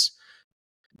rates,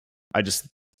 just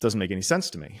doesn't make any sense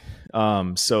to me.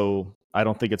 So I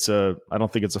don't think it's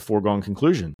a foregone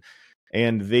conclusion.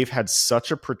 And they've had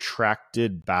such a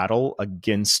protracted battle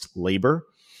against labor,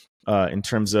 in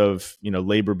terms of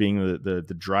labor being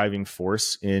the driving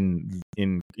force in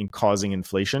causing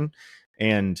inflation,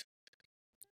 and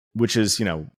which is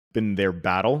been their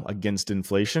battle against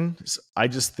inflation. I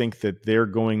just think that they're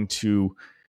going to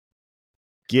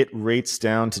get rates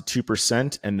down to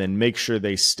 2% and then make sure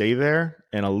they stay there.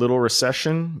 And a little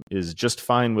recession is just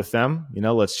fine with them.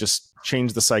 Let's just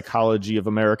change the psychology of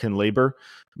American labor,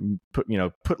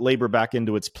 put labor back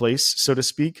into its place, so to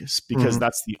speak, because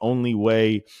that's the only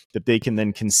way that they can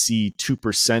then concede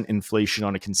 2% inflation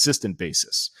on a consistent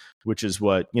basis, which is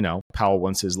what, Powell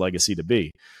wants his legacy to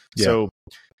be. Yeah. So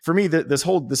for me, this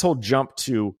whole jump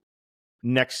to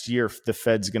next year, the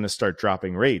Fed's going to start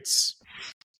dropping rates,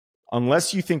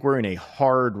 unless you think we're in a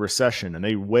hard recession and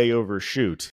they way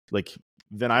overshoot,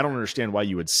 then I don't understand why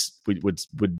you would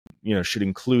should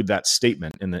include that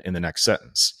statement in the next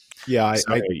sentence. Yeah,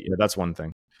 that's one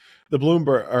thing. The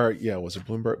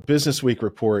Bloomberg Business Week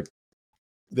report,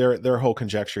 their whole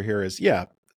conjecture here is,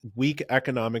 weak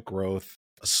economic growth,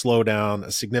 a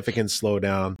significant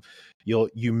slowdown.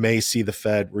 You may see the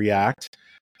Fed react.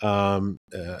 One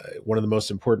of the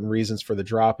most important reasons for the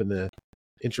drop in the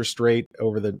interest rate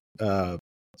over the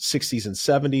 60s and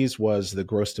 70s was the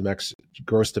gross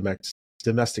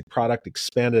domestic product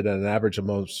expanded at an average of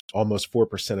almost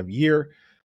 4% a year,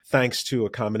 thanks to a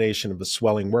combination of the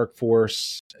swelling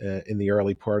workforce in the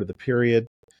early part of the period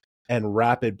and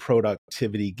rapid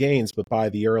productivity gains. But by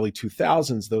the early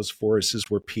 2000s, those forces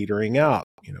were petering out.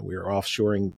 We were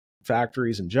offshoring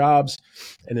factories and jobs.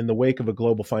 And in the wake of a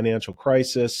global financial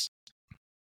crisis,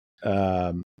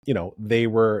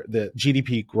 the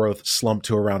GDP growth slumped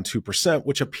to around 2%,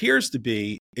 which appears to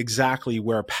be exactly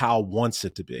where Powell wants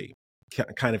it to be,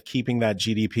 kind of keeping that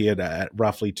GDP at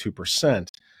roughly 2%.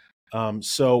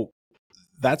 So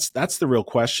that's the real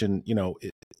question.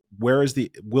 Will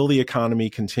the economy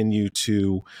continue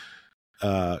to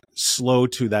slow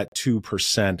to that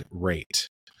 2% rate?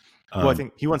 Well, I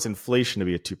think he wants inflation to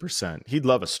be at 2%. He'd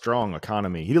love a strong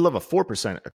economy. He'd love a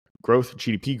 4%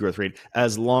 GDP growth rate,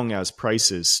 as long as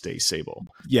prices stay stable.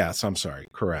 Yes, I'm sorry.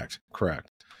 Correct.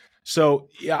 So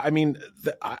yeah, I mean,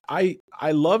 I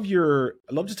love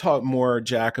to talk more,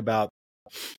 Jack, about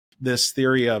this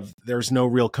theory of there's no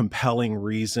real compelling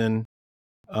reason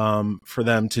for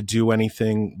them to do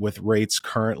anything with rates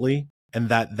currently, and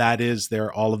that is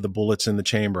all of the bullets in the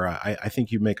chamber. I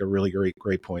think you make a really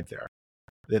great point there.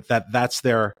 That's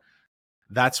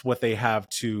what they have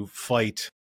to fight.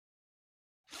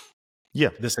 Yeah,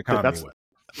 this economy with.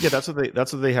 Yeah, that's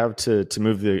what they have to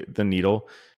move the needle.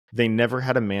 They never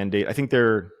had a mandate. I think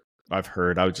I've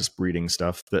heard, I was just reading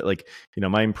stuff that, like,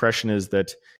 my impression is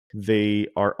that they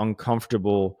are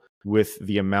uncomfortable with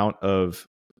the amount of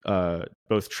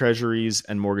both treasuries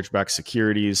and mortgage-backed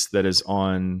securities that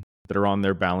are on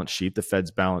their balance sheet, the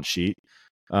Fed's balance sheet.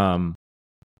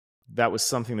 That was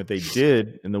something that they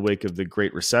did in the wake of the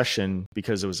Great Recession,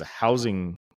 because it was a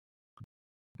housing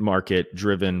market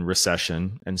driven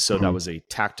recession. And so that was a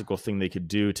tactical thing they could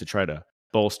do to try to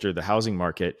bolster the housing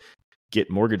market,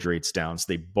 get mortgage rates down. So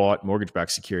they bought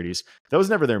mortgage-backed securities. That was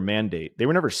never their mandate. They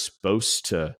were never supposed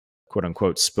to, quote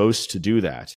unquote, supposed to do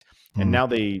that. And now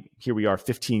here we are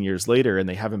 15 years later, and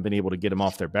they haven't been able to get them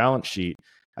off their balance sheet.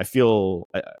 I feel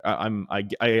I'm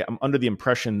under the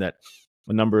impression that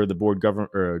a number of the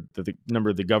number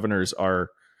of the governors are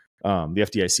the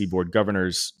FDIC board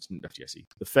governors,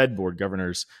 the Fed board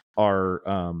governors are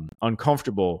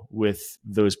uncomfortable with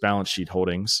those balance sheet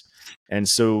holdings. And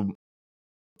so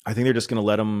I think they're just going to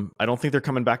let them. I don't think they're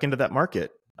coming back into that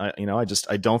market. I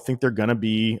don't think they're going to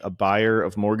be a buyer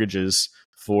of mortgages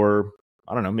for,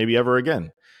 I don't know, maybe ever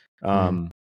again. So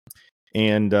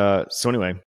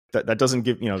anyway, that doesn't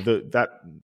give,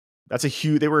 that's a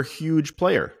huge, they were a huge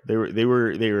player. They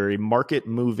were a market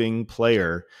moving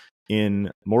player in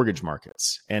mortgage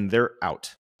markets, and they're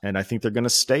out. And I think they're going to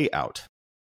stay out.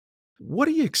 What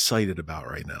are you excited about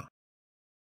right now?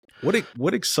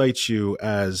 What excites you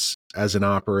as an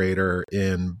operator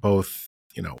in both,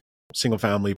 single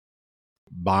family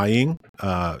buying,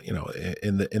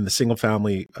 in the single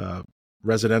family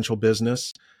residential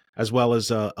business, as well as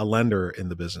a lender in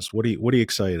the business? What are you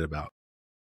excited about?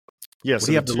 Yeah, what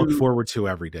do you have to look forward to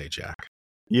every day, Jack?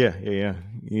 Yeah. You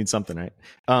need something, right?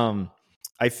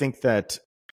 I think that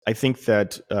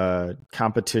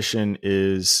competition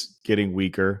is getting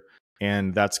weaker,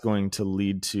 and that's going to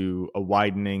lead to a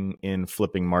widening in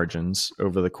flipping margins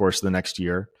over the course of the next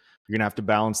year. You're going to have to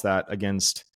balance that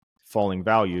against falling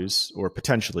values, or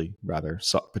potentially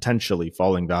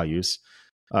falling values.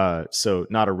 So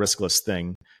not a riskless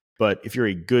thing. But if you're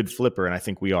a good flipper, and I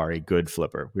think we are a good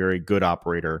flipper, we are a good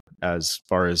operator as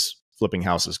far as flipping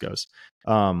houses goes,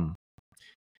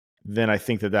 then I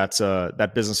think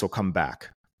that business will come back.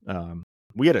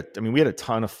 We had a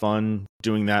ton of fun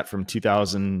doing that from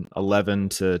 2011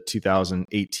 to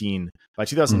 2018. By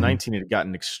 2019, it had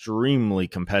gotten extremely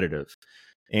competitive,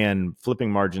 and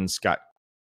flipping margins got,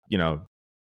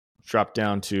 dropped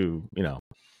down to, a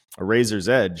razor's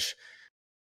edge.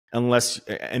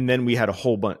 And then we had a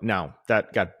whole bunch. Now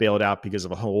that got bailed out because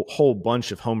of a whole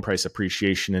bunch of home price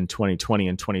appreciation in 2020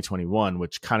 and 2021,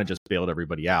 which kind of just bailed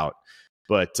everybody out.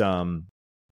 But by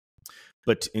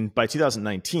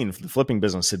 2019, the flipping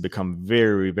business had become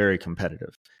very, very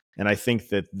competitive. And I think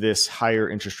that this higher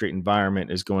interest rate environment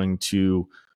is going to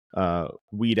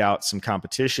weed out some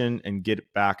competition and get it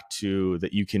back to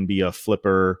that you can be a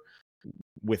flipper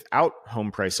without home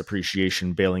price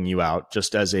appreciation bailing you out,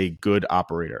 just as a good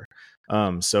operator.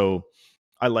 So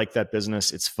I like that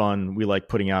business. It's fun. We like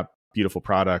putting out beautiful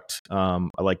product. I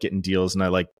like getting deals, and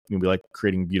we like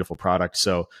creating beautiful product.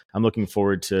 So I'm looking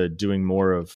forward to doing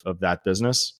more of that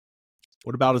business.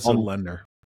 What about as a lender?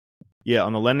 Yeah,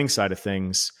 on the lending side of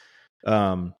things,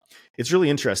 it's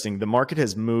really interesting. The market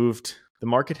has moved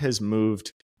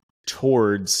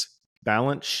towards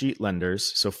balance sheet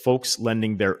lenders, so folks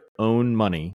lending their own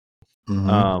money.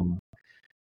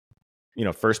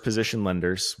 First position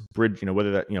lenders, bridge,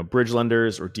 whether that, bridge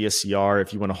lenders or DSCR.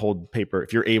 If you want to hold paper,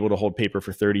 if you're able to hold paper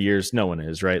for 30 years, no one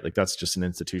is, right? Like, that's just an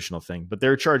institutional thing. But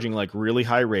they're charging like really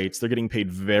high rates. They're getting paid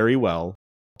very well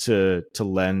to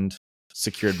lend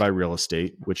secured by real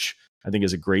estate, which I think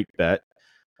is a great bet.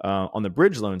 On the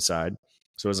bridge loan side,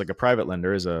 so as like a private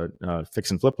lender, as a fix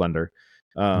and flip lender,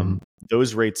 Mhm.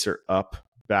 Those rates are up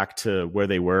back to where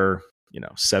they were,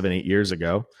 7-8 years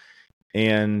ago.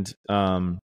 And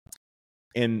now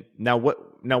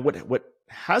what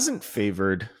hasn't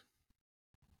favored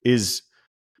is,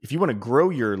 if you want to grow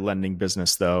your lending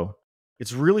business, though,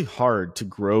 it's really hard to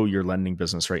grow your lending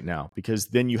business right now, because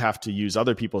then you have to use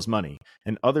other people's money,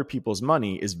 and other people's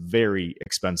money is very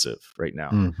expensive right now.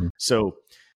 Mhm. So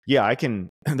yeah,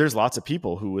 there's lots of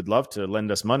people who would love to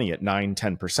lend us money at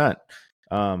 9-10%.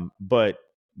 But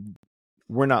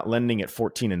we're not lending at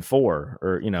 14 and 4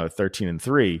 or 13 and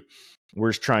 3.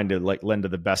 We're just trying to lend to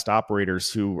the best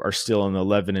operators who are still in the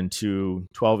 11 and 2,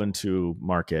 12 and 2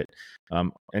 market.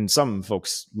 And some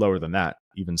folks lower than that,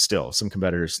 even still. Some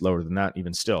competitors lower than that,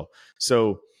 even still.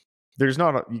 So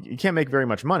you can't make very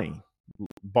much money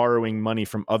borrowing money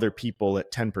from other people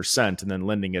at 10% and then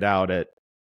lending it out at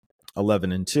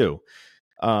 11 and 2.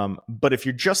 But if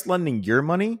you're just lending your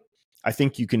money, I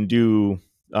think you can do,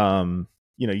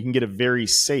 you can get a very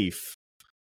safe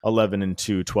 11 and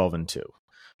 2, 12 and 2.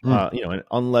 An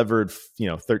unlevered,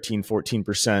 13,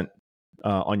 14%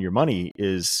 on your money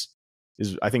is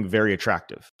I think very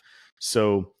attractive.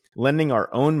 So lending our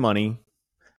own money,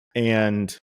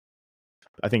 and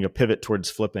I think a pivot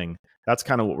towards flipping, that's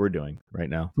kind of what we're doing right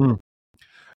now.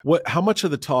 How much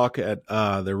of the talk at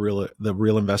the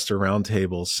Real Investor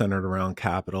Roundtable centered around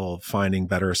capital, finding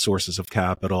better sources of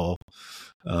capital,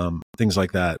 things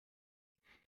like that?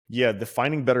 Yeah, the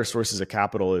finding better sources of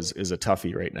capital is a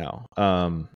toughie right now.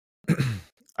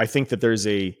 I think that there is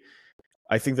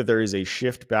a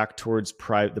shift back towards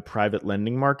the private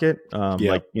lending market,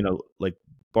 like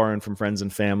borrowing from friends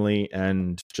and family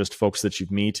and just folks that you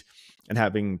meet, and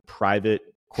having private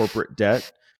corporate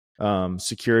debt,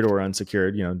 secured or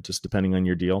unsecured, just depending on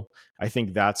your deal. I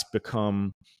think that's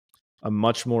become a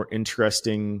much more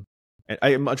interesting,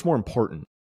 a much more important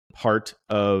part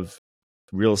of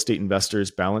real estate investors'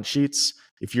 balance sheets.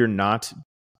 If you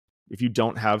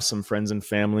don't have some friends and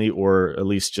family, or at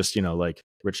least just, like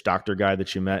rich doctor guy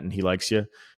that you met and he likes you,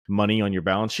 money on your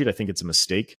balance sheet, I think it's a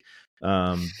mistake,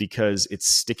 because it's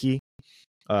sticky,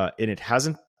 and it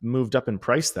hasn't moved up in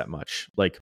price that much.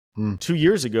 2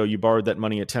 years ago, you borrowed that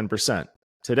money at 10%.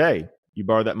 Today, you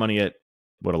borrow that money at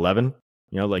 11?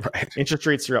 Right. Interest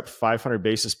rates are up 500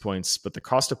 basis points, but the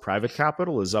cost of private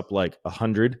capital is up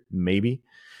 100, maybe.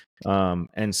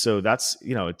 And so that's,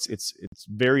 it's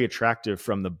very attractive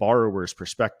from the borrower's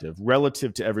perspective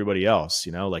relative to everybody else.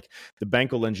 The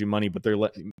bank will lend you money, but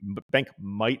bank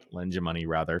might lend you money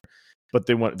rather, but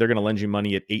they're going to lend you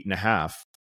money at 8.5%,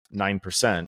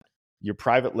 9%. Your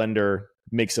private lender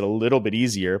makes it a little bit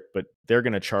easier, but they're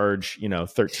going to charge,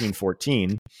 13,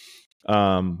 14.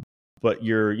 But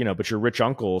your rich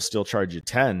uncle will still charge you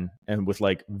 10, and with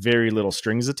very little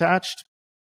strings attached.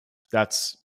 That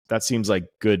seems like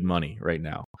good money right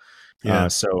now. Yeah.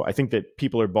 So I think that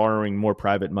people are borrowing more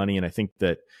private money, and I think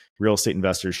that real estate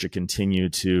investors should continue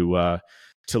to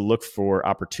look for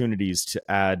opportunities to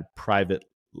add private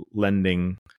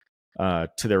lending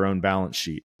to their own balance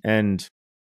sheet. And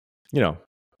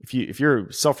if you're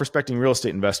a self-respecting real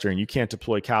estate investor and you can't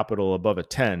deploy capital above a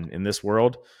 10 in this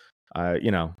world, I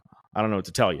don't know what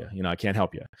to tell you. I can't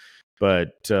help you,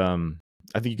 but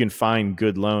I think you can find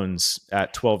good loans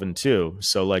at 12 and 2.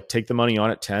 So take the money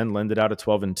on at 10, lend it out at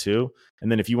 12 and 2.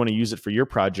 And then if you want to use it for your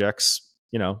projects,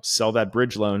 sell that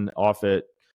bridge loan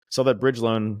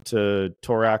to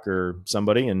Torak or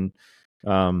somebody. And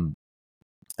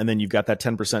then you've got that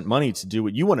 10% money to do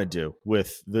what you want to do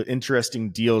with the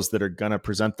interesting deals that are going to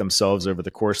present themselves over the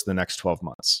course of the next 12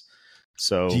 months.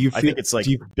 So I think it's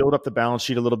build up the balance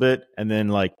sheet a little bit, and then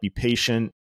be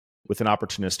patient with an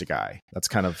opportunistic eye.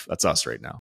 That's us right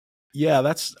now. Yeah,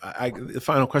 the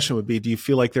final question would be, do you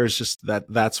feel like there's just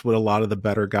that's what a lot of the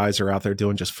better guys are out there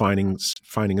doing, just finding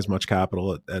as much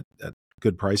capital at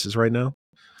good prices right now?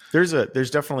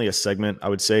 There's definitely a segment, I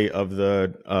would say, of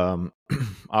the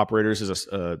operators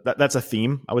that's a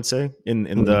theme, I would say, in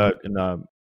the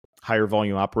higher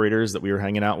volume operators that we were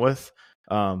hanging out with.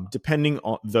 Depending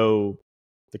on, though,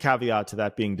 the caveat to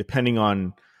that being depending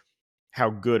on how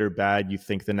good or bad you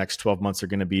think the next 12 months are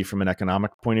going to be from an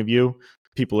economic point of view,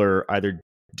 people are either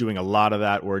doing a lot of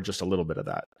that or just a little bit of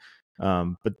that.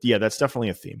 But yeah, that's definitely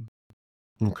a theme.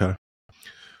 Okay.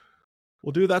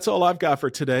 Well, dude, that's all I've got for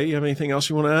today. You have anything else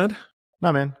you want to add?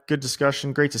 No, man. Good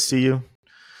discussion. Great to see you.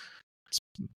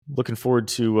 Looking forward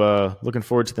to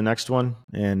the next one.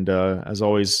 And as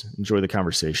always, enjoy the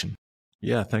conversation.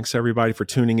 Yeah, thanks everybody for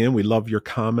tuning in. We love your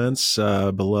comments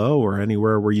below or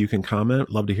anywhere where you can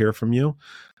comment. Love to hear from you.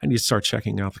 I need to start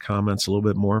checking out the comments a little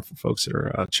bit more for folks that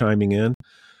are chiming in.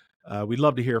 We'd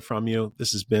love to hear from you.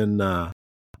 This has been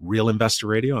Real Investor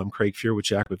Radio. I'm Craig Fuhr with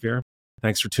Jack BeVier.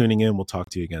 Thanks for tuning in. We'll talk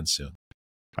to you again soon.